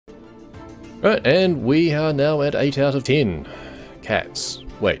Right, and we are now at 8 out of 10. Cats.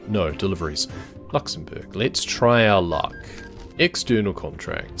 Wait, no, deliveries. Luxembourg. Let's try our luck. External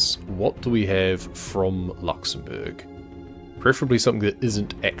contracts. What do we have from Luxembourg? Preferably something that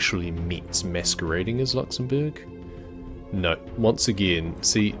isn't actually Metz masquerading as Luxembourg. No, once again,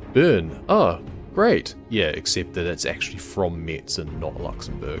 see, Bern. Oh, great. Yeah, except that it's actually from Metz and not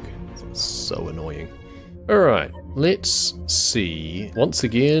Luxembourg. It's so annoying. Alright, let's see. Once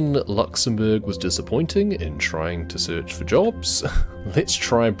again, Luxembourg was disappointing in trying to search for jobs. Let's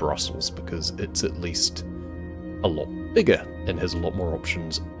try Brussels, because it's at least a lot bigger and has a lot more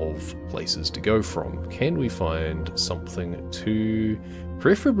options of places to go from. Can we find something to...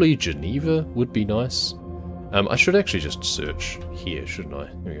 Preferably Geneva would be nice. I should actually just search here, shouldn't I?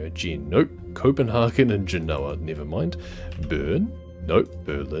 There we go, nope. Copenhagen and Genoa, never mind. Bern? Nope.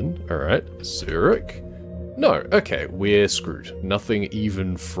 Berlin, alright. Zurich? No, okay, we're screwed. Nothing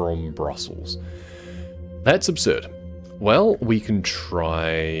even from Brussels. That's absurd. Well, we can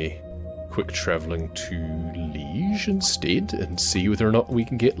try quick travelling to Liege instead and see whether or not we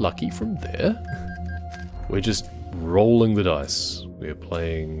can get lucky from there. We're just rolling the dice. We're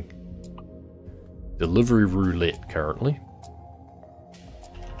playing delivery roulette currently.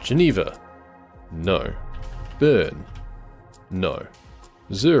 Geneva. No. Bern. No.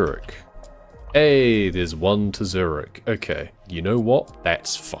 Zurich. Hey, there's one to Zurich. Okay, you know what?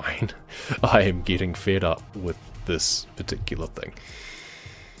 That's fine. I am getting fed up with this particular thing.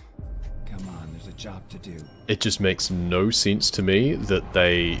 Come on, there's a job to do. It just makes no sense to me that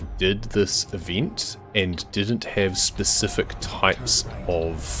they did this event and didn't have specific types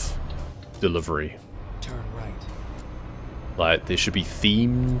of delivery. Turn right. Like, there should be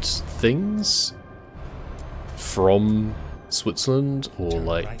themed things from Switzerland, or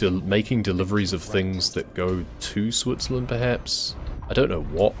like making deliveries of things that go to Switzerland, perhaps. I don't know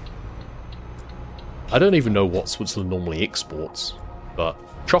what. I don't even know what Switzerland normally exports, but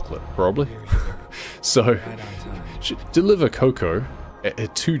chocolate, probably. So, deliver cocoa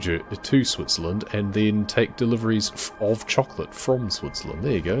to Switzerland, and then take deliveries of chocolate from Switzerland.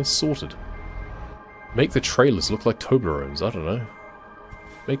 There you go, sorted. Make the trailers look like Toblerones, I don't know.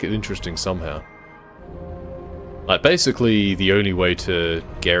 Make it interesting somehow. Like, basically, the only way to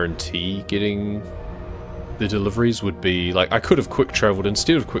guarantee getting the deliveries would be, like, I could have quick traveled,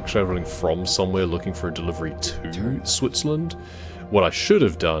 instead of quick traveling from somewhere looking for a delivery to Switzerland, what I should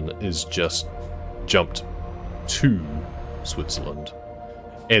have done is just jumped to Switzerland,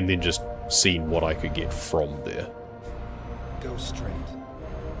 and then just seen what I could get from there. Go straight.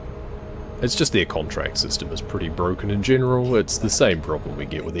 It's just their contract system is pretty broken in general. It's the same problem we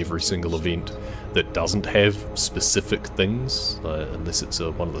get with every single event that doesn't have specific things, unless it's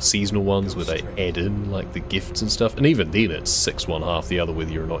one of the seasonal ones where they add in like the gifts and stuff. And even then it's 6 1 half the other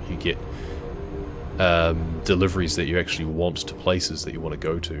whether or not you get deliveries that you actually want to places that you want to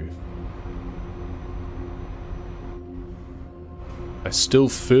go to. I still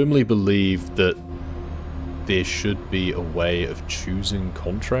firmly believe that there should be a way of choosing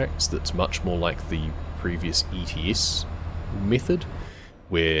contracts that's much more like the previous ETS method,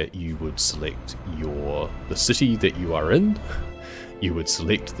 where you would select the city that you are in, you would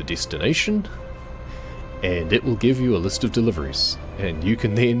select the destination, and it will give you a list of deliveries, and you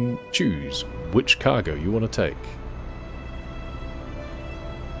can then choose which cargo you want to take.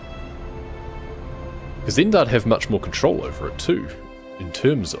 Because then they'd have much more control over it too, in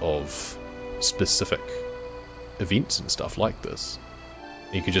terms of specific events and stuff like this.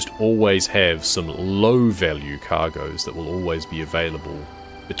 You could just always have some low value cargoes that will always be available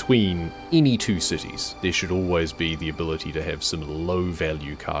between any two cities. There should always be the ability to have some low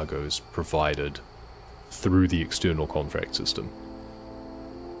value cargoes provided through the external contract system.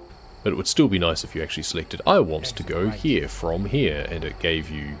 But it would still be nice if you actually selected, I want to go here from here, and it gave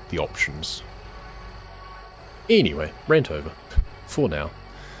you the options. Anyway, rant over. For now.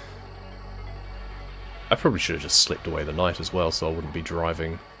 I probably should have just slept away the night as well, so I wouldn't be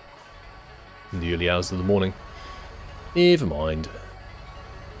driving in the early hours of the morning. Never mind.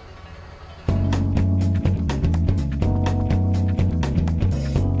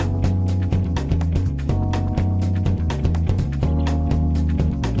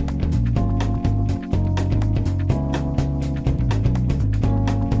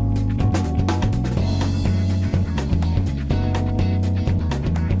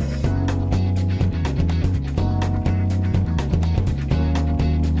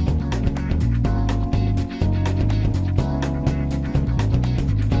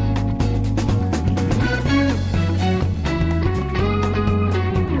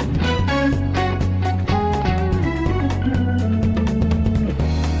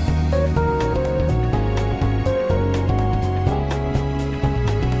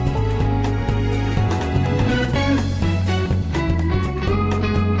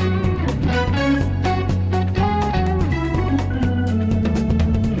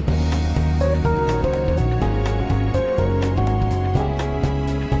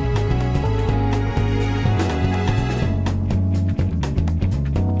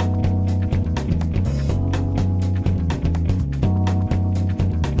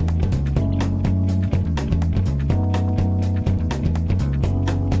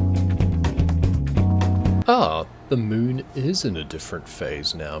 Ah, the moon is in a different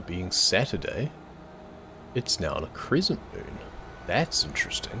phase now, being Saturday. It's now in a crescent moon. That's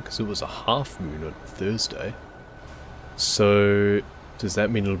interesting, because it was a half moon on Thursday. So, does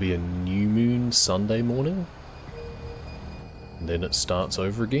that mean it'll be a new moon Sunday morning? And then it starts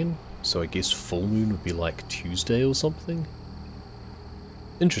over again? So I guess full moon would be like Tuesday or something?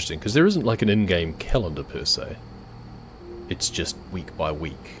 Interesting, because there isn't like an in-game calendar per se. It's just week by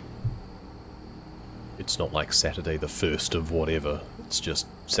week. It's not like Saturday the 1st of whatever, it's just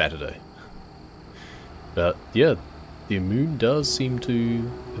Saturday. But yeah, the moon does seem to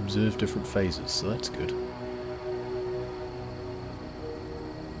observe different phases, so that's good.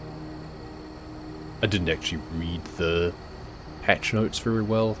 I didn't actually read the patch notes very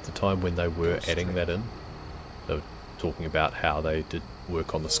well at the time when they were adding that in. They were talking about how they did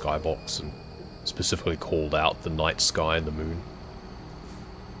work on the skybox and specifically called out the night sky and the moon.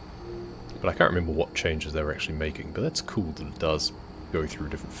 But I can't remember what changes they were actually making, but that's cool that it does go through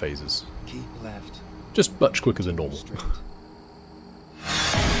different phases. Keep left. Just much quicker than normal. Straight.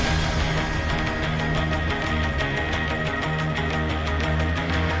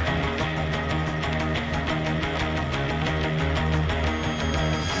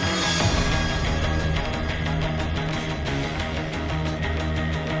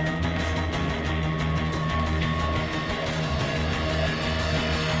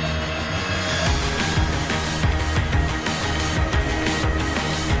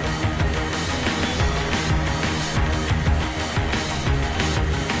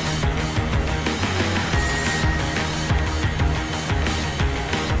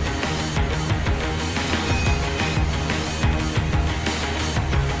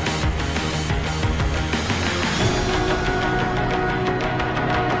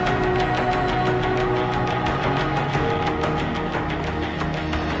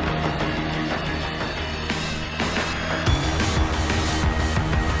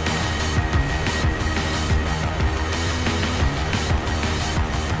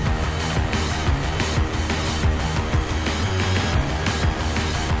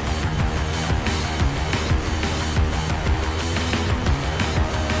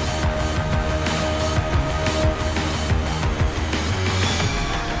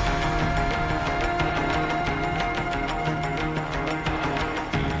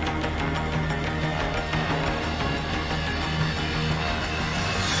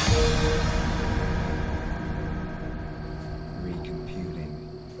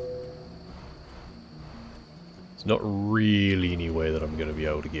 There's not really any way that I'm going to be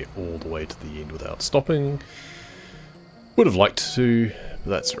able to get all the way to the end without stopping. Would have liked to,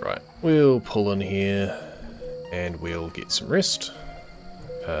 but that's alright. We'll pull in here and we'll get some rest.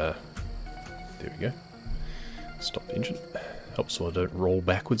 There we go. Stop the engine. Helps so I don't roll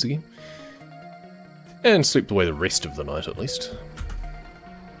backwards again. And sleep away the rest of the night at least.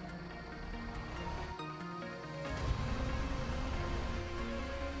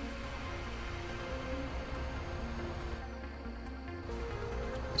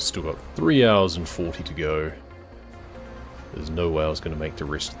 Still got 3 hours and 40 to go. There's no way I was going to make the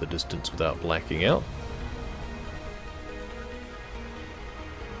rest of the distance without blacking out.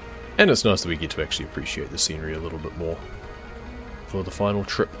 And it's nice that we get to actually appreciate the scenery a little bit more for the final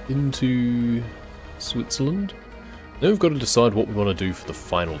trip into Switzerland. Now we've got to decide what we want to do for the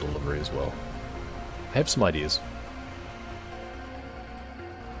final delivery as well. I have some ideas.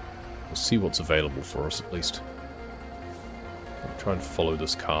 We'll see what's available for us at least. I'll try and follow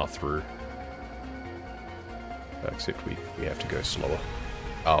this car through. Except we have to go slower.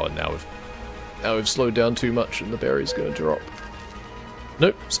 Oh, and now we've slowed down too much and the berry's going to drop.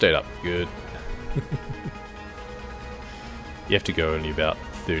 Nope, stayed up. Good. You have to go only about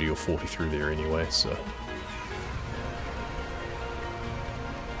 30 or 40 through there anyway, so...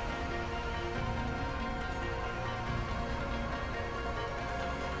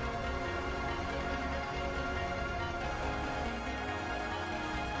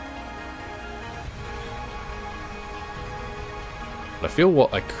 I feel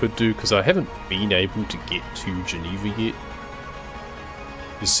what I could do, because I haven't been able to get to Geneva yet,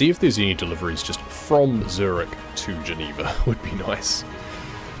 is see if there's any deliveries just from Zurich to Geneva. Would be nice.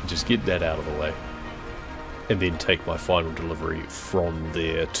 Just get that out of the way. And then take my final delivery from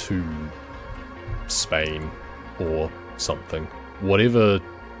there to Spain or something. Whatever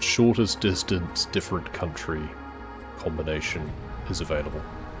shortest distance, different country combination is available.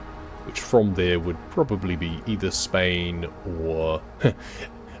 Which from there would probably be either Spain or...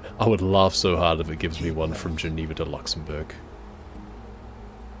 I would laugh so hard if it gives me one from Geneva to Luxembourg.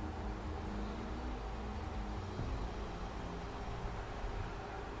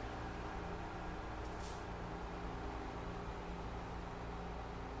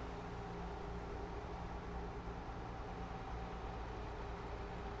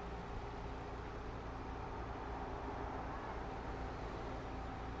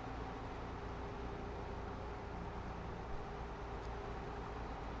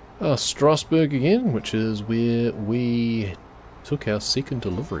 Strasbourg again, which is where we took our second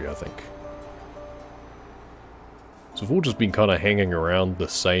delivery, I think. So we've all just been kind of hanging around the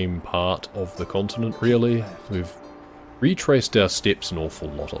same part of the continent, really. We've retraced our steps an awful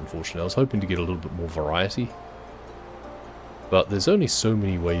lot, unfortunately. I was hoping to get a little bit more variety. But there's only so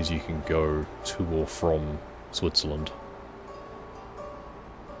many ways you can go to or from Switzerland.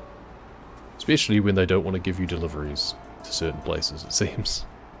 Especially when they don't want to give you deliveries to certain places, it seems.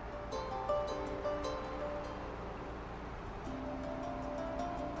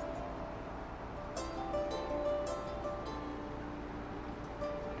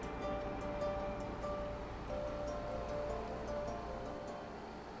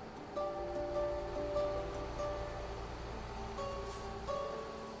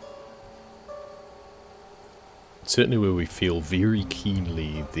 Certainly where we feel very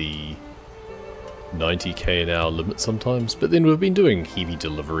keenly the 90k an hour limit sometimes, but then we've been doing heavy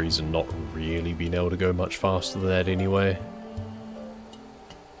deliveries and not really been able to go much faster than that anyway.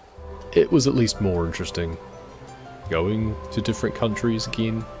 It was at least more interesting going to different countries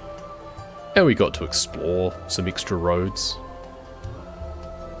again, and we got to explore some extra roads.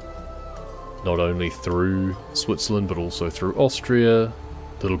 Not only through Switzerland but also through Austria, a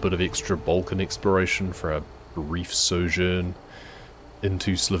little bit of extra Balkan exploration for our brief sojourn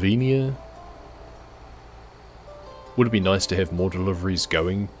into Slovenia. Would have been nice to have more deliveries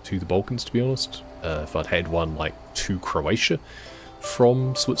going to the Balkans, to be honest. If I'd had one like to Croatia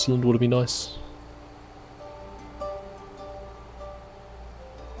from Switzerland, would have been nice.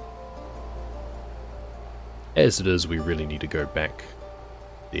 As it is, we really need to go back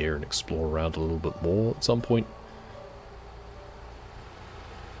there and explore around a little bit more at some point.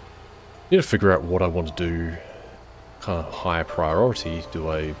 Need to figure out what I want to do, kind of higher priority. Do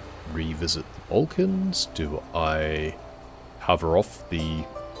I revisit the Balkans? Do I cover off the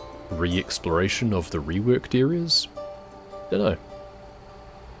re-exploration of the reworked areas? Don't know.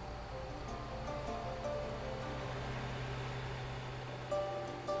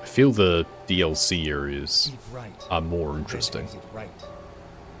 I feel the DLC areas are more interesting.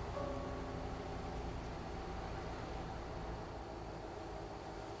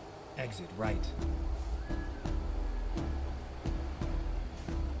 Exit right.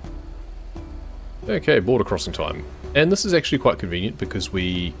 Okay, border crossing time. And this is actually quite convenient because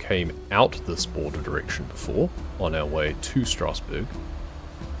we came out this border direction before on our way to Strasbourg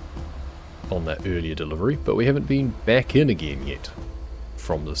on that earlier delivery, but we haven't been back in again yet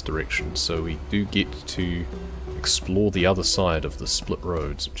from this direction, so we do get to explore the other side of the split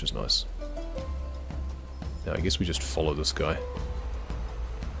roads, which is nice. Now I guess we just follow this guy.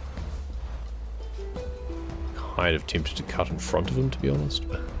 Kind of tempted to cut in front of him, to be honest.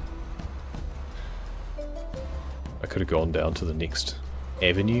 I could have gone down to the next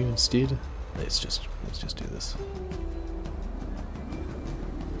avenue instead. Let's just do this.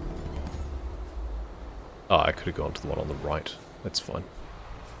 Oh, I could have gone to the one on the right. That's fine.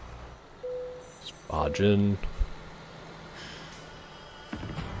 Just barge in.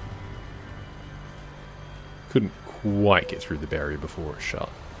 Couldn't quite get through the barrier before it shut.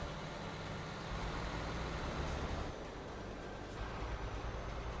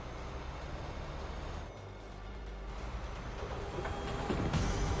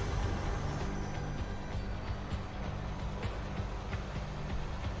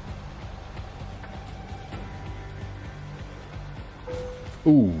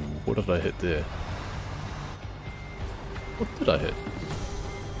 Ooh, what did I hit there? What did I hit?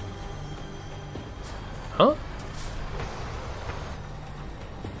 Huh?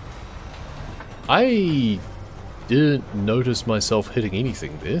 I didn't notice myself hitting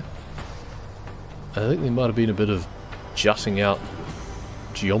anything there. I think there might have been a bit of jutting out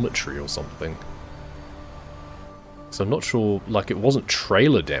geometry or something. So I'm not sure, like it wasn't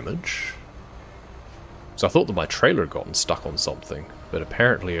trailer damage. So I thought that my trailer had gotten stuck on something, but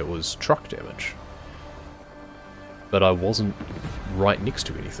apparently it was truck damage. But I wasn't right next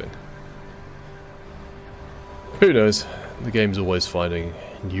to anything. Who knows? The game's always finding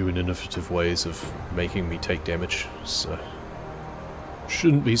new and innovative ways of making me take damage, so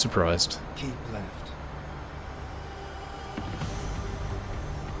shouldn't be surprised. Keep left.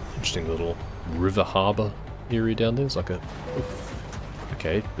 Interesting little river harbour area down there. It's like a...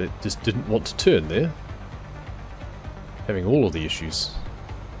 Okay, it just didn't want to turn there. Having all of the issues.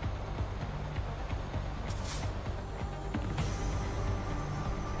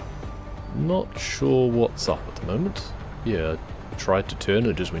 Not sure what's up at the moment. Yeah, I tried to turn,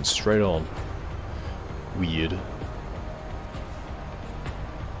 it just went straight on. Weird.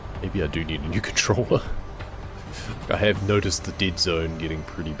 Maybe I do need a new controller. I have noticed the dead zone getting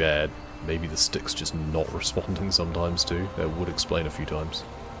pretty bad. Maybe the stick's just not responding sometimes too. That would explain a few times.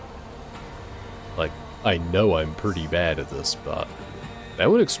 Like, I know I'm pretty bad at this, but that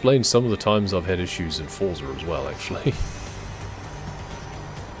would explain some of the times I've had issues in Forza as well, actually.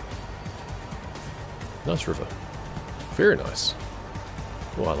 Nice river. Very nice.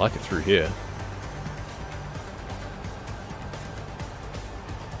 Oh, I like it through here.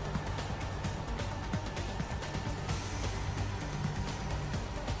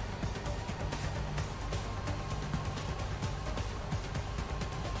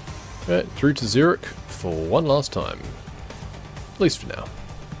 Right, through to Zurich for one last time. At least for now.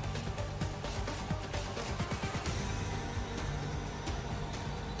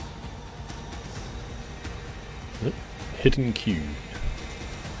 Hidden queue.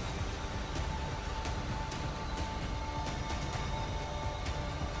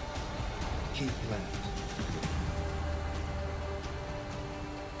 Keep left.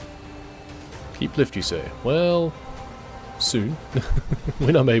 Keep left, you say? Well, soon.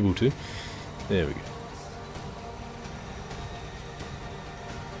 When I'm able to. There we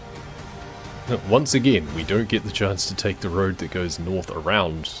go. Once again, we don't get the chance to take the road that goes north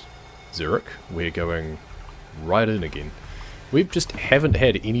around Zurich. We're going right in again. We just haven't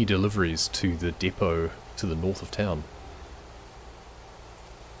had any deliveries to the depot to the north of town.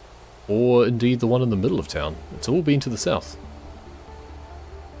 Or indeed the one in the middle of town. It's all been to the south.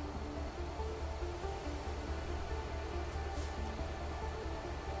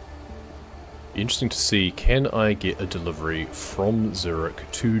 Interesting to see, can I get a delivery from Zurich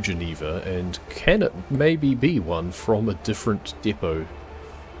to Geneva, and can it maybe be one from a different depot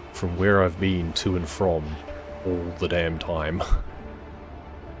from where I've been to and from all the damn time?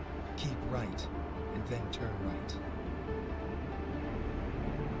 Keep right, and then turn right.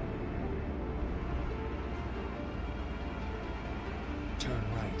 Turn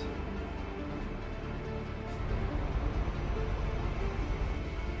right.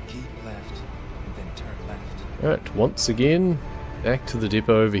 Keep left, and then turn left. Alright, once again, back to the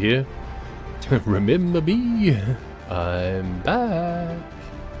depot over here. Remember me? I'm back.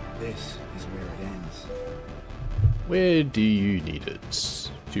 This is where it ends. Where do you need it?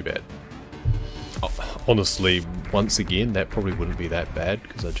 Too bad. Oh, honestly, once again, that probably wouldn't be that bad,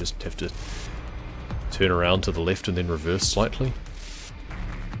 because I just have to turn around to the left and then reverse slightly.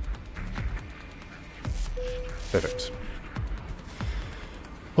 Perfect.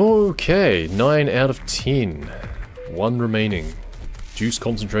 Okay, 9 out of 10. 1 remaining. Juice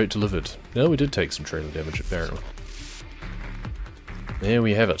concentrate delivered. No, we did take some trailer damage, apparently. There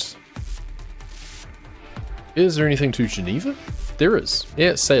we have it. Is there anything to Geneva? There is.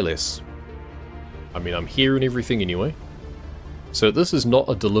 Yeah, say less. I mean, I'm here and everything anyway. So this is not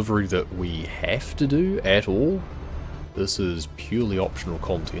a delivery that we have to do at all. This is purely optional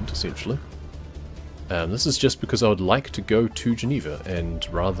content, essentially. This is just because I would like to go to Geneva, and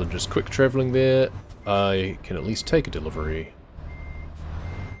rather than just quick travelling there, I can at least take a delivery.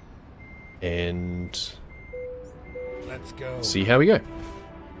 And Let's go. see how we go.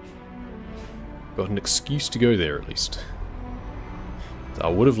 Got an excuse to go there, at least. I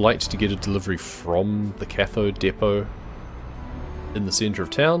would have liked to get a delivery from the cathode depot in the centre of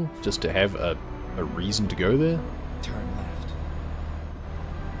town, just to have a reason to go there. Turn left.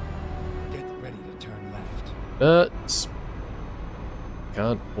 Get ready to turn left. But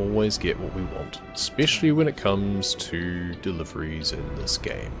can't always get what we want, especially when it comes to deliveries in this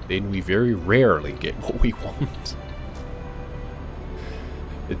game. Then we very rarely get what we want.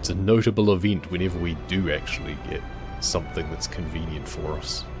 It's a notable event whenever we do actually get something that's convenient for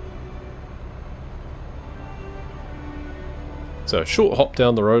us. So a short hop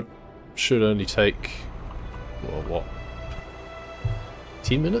down the road should only take, well, what,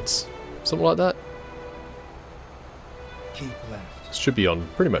 10 minutes? Something like that? Keep left. Should be on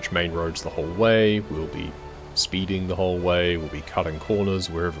pretty much main roads the whole way. We'll be speeding the whole way. We'll be cutting corners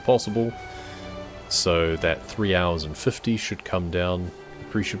wherever possible. So that 3 hours and 50 should come down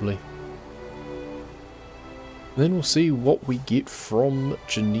appreciably. Then we'll see what we get from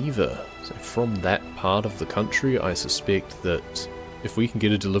Geneva. So from that part of the country, I suspect that if we can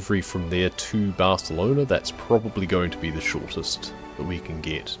get a delivery from there to Barcelona, that's probably going to be the shortest that we can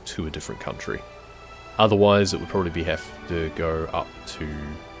get to a different country. Otherwise, it would probably have to go up to,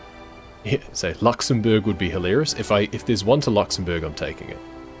 yeah, say Luxembourg would be hilarious. If there's one to Luxembourg, I'm taking it,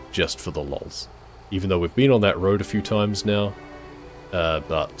 just for the lols. Even though we've been on that road a few times now,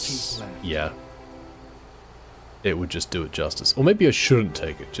 but yeah, it would just do it justice. Or maybe I shouldn't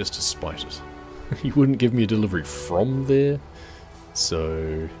take it, just to spite it. He wouldn't give me a delivery from there,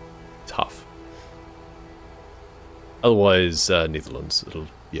 so tough. Otherwise, Netherlands. It'll,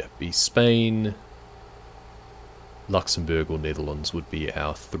 yeah, be Spain, Luxembourg or Netherlands would be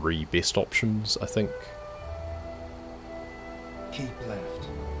our 3 best options, I think. Keep left.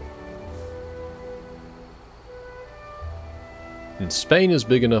 And Spain is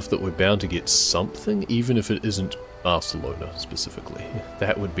big enough that we're bound to get something, even if it isn't Barcelona specifically.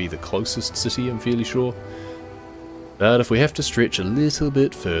 That would be the closest city, I'm fairly sure. But if we have to stretch a little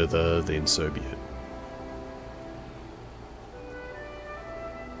bit further, then so be it.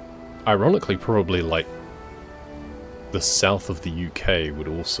 Ironically, probably like the south of the UK would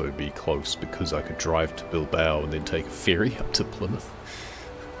also be close because I could drive to Bilbao and then take a ferry up to Plymouth.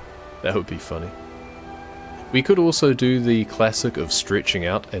 That would be funny. We could also do the classic of stretching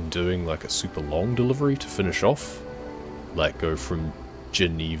out and doing like a super long delivery to finish off. Like go from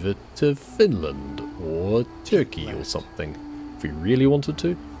Geneva to Finland or Turkey or something, if we really wanted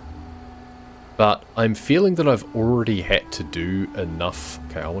to. But I'm feeling that I've already had to do enough...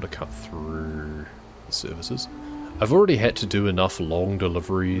 Okay, I want to cut through the services. I've already had to do enough long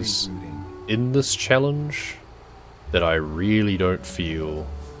deliveries in this challenge that I really don't feel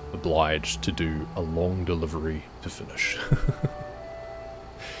obliged to do a long delivery to finish.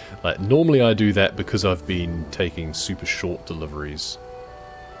 Like, normally I do that because I've been taking super short deliveries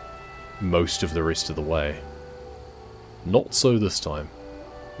most of the rest of the way. Not so this time.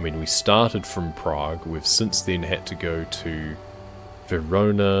 I mean, we started from Prague, we've since then had to go to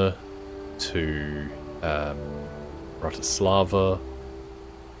Verona, to Bratislava,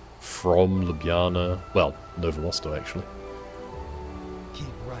 from Ljubljana, well, Novo Mesto actually. Keep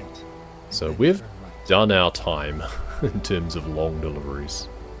right. So we've done our time in terms of long deliveries.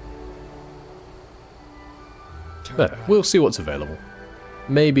 But we'll see what's available.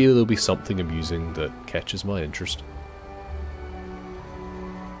 Maybe there'll be something amusing that catches my interest.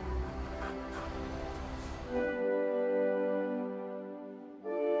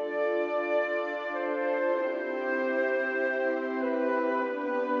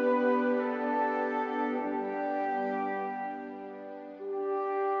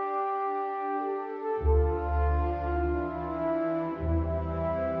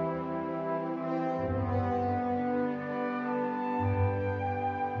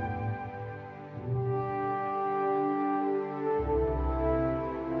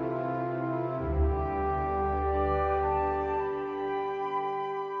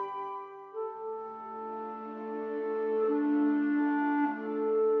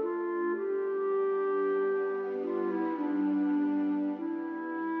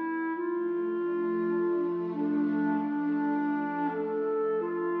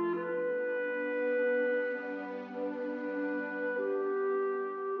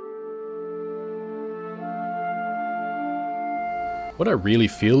 What I really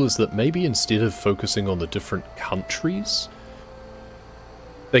feel is that maybe instead of focusing on the different countries,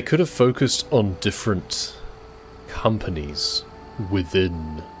 they could have focused on different companies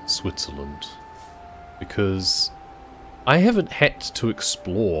within Switzerland. Because I haven't had to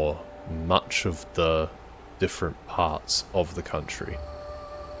explore much of the different parts of the country.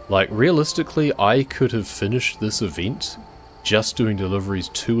 Like, realistically, I could have finished this event just doing deliveries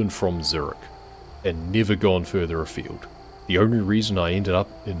to and from Zurich and never gone further afield. The only reason I ended up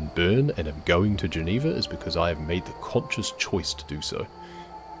in Bern and am going to Geneva is because I have made the conscious choice to do so.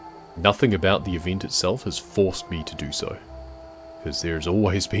 Nothing about the event itself has forced me to do so, because there's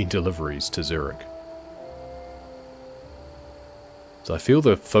always been deliveries to Zurich. So I feel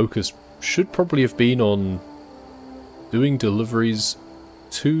the focus should probably have been on doing deliveries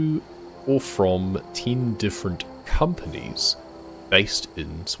to or from 10 different companies based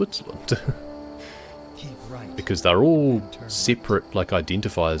in Switzerland. Because they're all separate, like,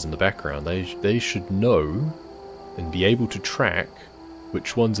 identifiers in the background. They should know and be able to track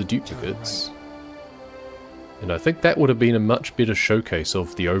which ones are duplicates. And I think that would have been a much better showcase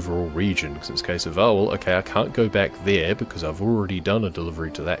of the overall region, because it's a case of, oh, well, okay, I can't go back there because I've already done a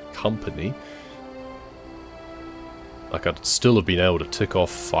delivery to that company. Like, I'd still have been able to tick off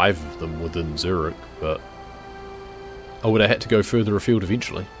 5 of them within Zurich, but I would have had to go further afield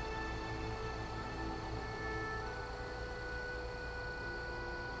eventually.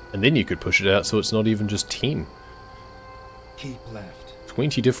 And then you could push it out so it's not even just 10. Keep left.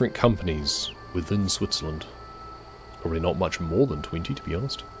 20 different companies within Switzerland. Probably not much more than 20, to be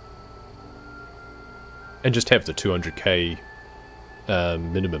honest. And just have the 200k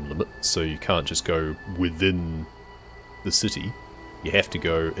minimum limit, so you can't just go within the city. You have to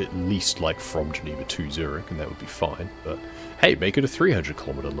go at least like from Geneva to Zurich, and that would be fine. But hey, make it a 300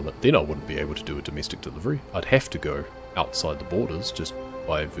 kilometer limit. Then I wouldn't be able to do a domestic delivery. I'd have to go outside the borders just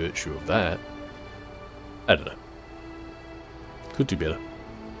by virtue of that. I don't know. Could do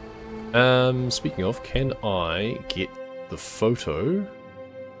better. Speaking of, can I get the photo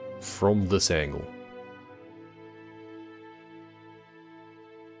from this angle?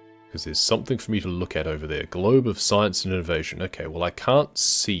 Because there's something for me to look at over there. Globe of Science and Innovation. Okay, well I can't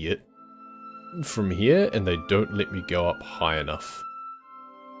see it from here, and they don't let me go up high enough.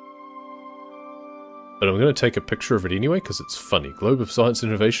 But I'm going to take a picture of it anyway, because it's funny. Globe of Science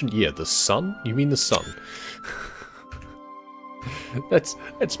and Innovation? Yeah, the sun? You mean the sun?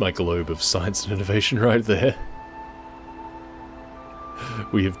 That's my globe of science and innovation right there.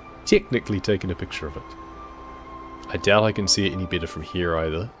 We have technically taken a picture of it. I doubt I can see it any better from here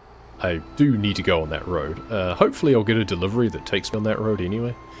either. I do need to go on that road. Hopefully I'll get a delivery that takes me on that road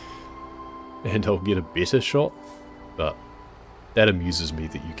anyway. And I'll get a better shot. But that amuses me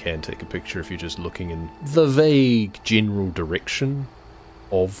that you can take a picture if you're just looking in the vague general direction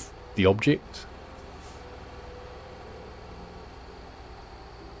of the object.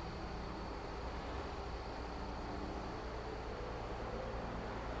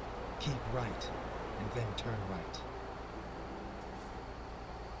 Keep right, and then turn right.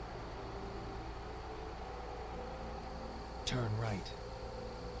 Turn right.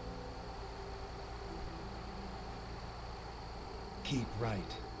 Keep right.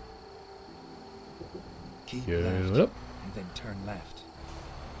 Keep Go left, up. and then turn left.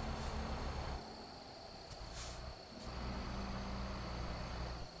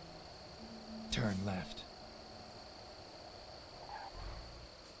 Turn left.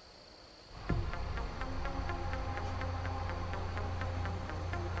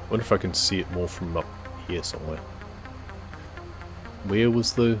 Wonder if I can see it more from up here somewhere. Where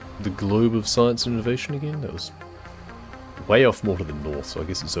was the globe of science and innovation again? That was way off more to the north, so I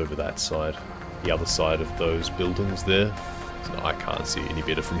guess it's over that side. The other side of those buildings there. So no, I can't see it any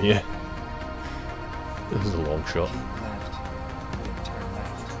better from here. This is a long shot. Keep left, then turn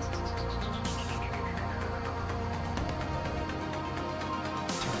left.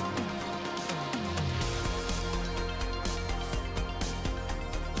 Turn left.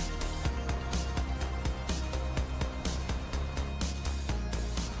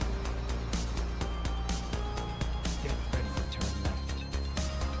 Get ready to turn left.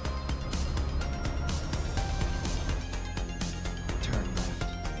 Turn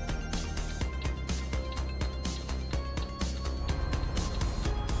left.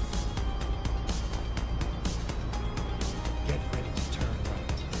 Get ready to turn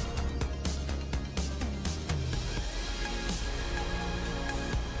right.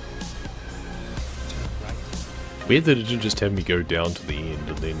 Turn right. Weird that it didn't just have me go down to the end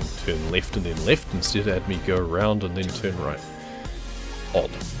and then turn left and then left. Instead it had me go around and then turn right.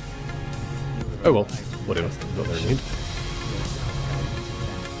 Odd. Oh well, whatever. Got there in the end.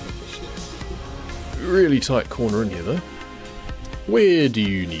 Really tight corner in here though. Where do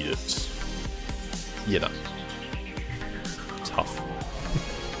you need it? You know. Tough.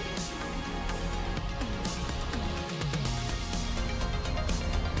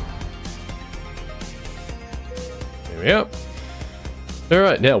 There we are.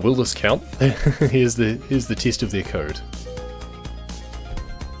 Alright, now will this count? here's the test of their code.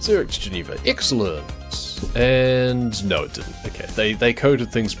 Zurich to Geneva. Excellent! And no, it didn't. Okay, they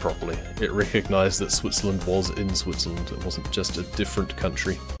coded things properly. It recognized that Switzerland was in Switzerland. It wasn't just a different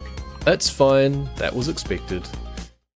country. That's fine. That was expected.